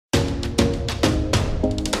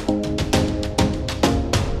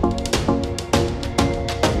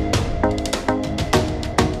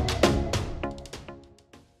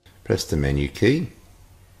press the menu key.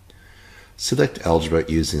 Select algebra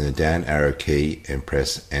using the down arrow key and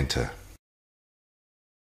press enter.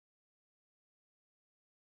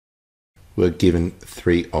 We're given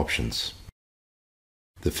three options.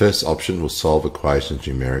 The first option will solve equations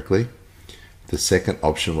numerically. The second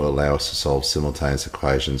option will allow us to solve simultaneous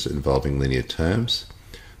equations involving linear terms.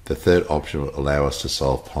 The third option will allow us to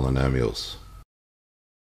solve polynomials.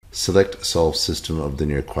 Select Solve System of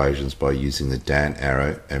Linear Equations by using the down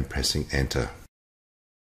arrow and pressing enter.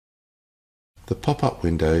 The pop-up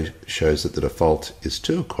window shows that the default is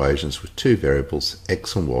two equations with two variables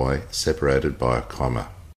x and y separated by a comma.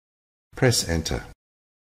 Press enter.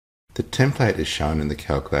 The template is shown in the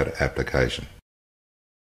calculator application.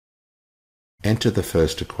 Enter the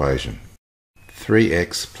first equation.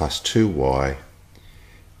 3x plus 2y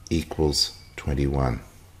equals 21.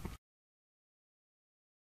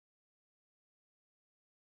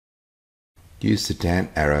 Use the down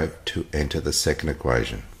arrow to enter the second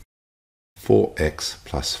equation. 4x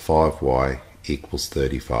plus 5y equals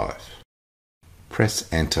 35. Press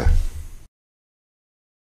enter.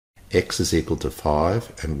 X is equal to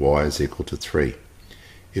 5 and y is equal to 3.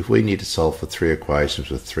 If we need to solve for three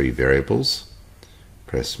equations with three variables,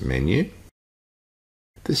 press menu.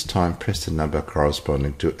 This time press the number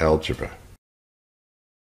corresponding to algebra.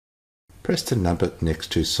 Press the number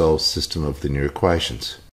next to Solve System of Linear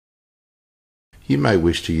Equations. You may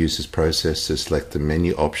wish to use this process to select the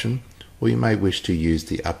menu option, or you may wish to use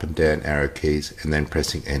the up and down arrow keys and then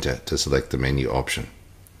pressing enter to select the menu option.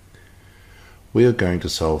 We are going to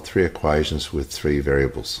solve three equations with three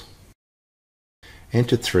variables.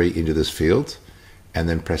 Enter 3 into this field and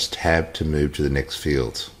then press tab to move to the next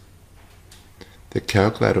field. The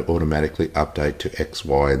calculator automatically updates to X,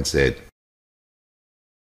 Y and Z.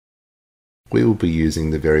 We will be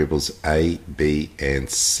using the variables A, B and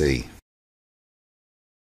C.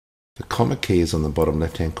 The comma key is on the bottom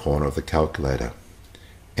left hand corner of the calculator.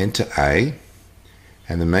 Enter A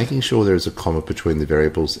and then making sure there is a comma between the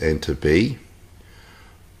variables enter B,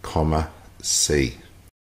 comma C.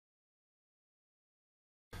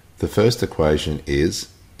 The first equation is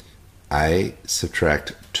A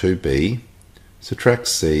subtract 2B subtract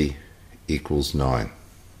C equals 9.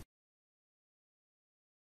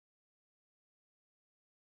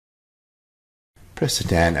 Press the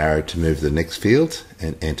down arrow to move to the next field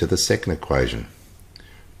and enter the second equation.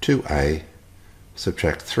 2A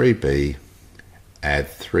subtract 3B add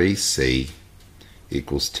 3C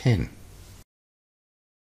equals 10.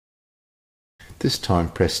 This time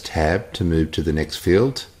press tab to move to the next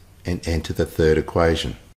field and enter the third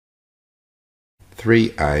equation.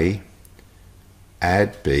 3A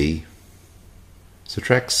add B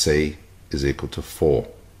subtract C is equal to 4.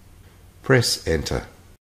 Press enter.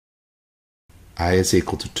 A is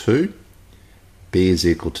equal to 2, B is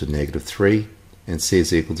equal to -3 and C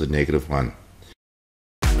is equal to -1.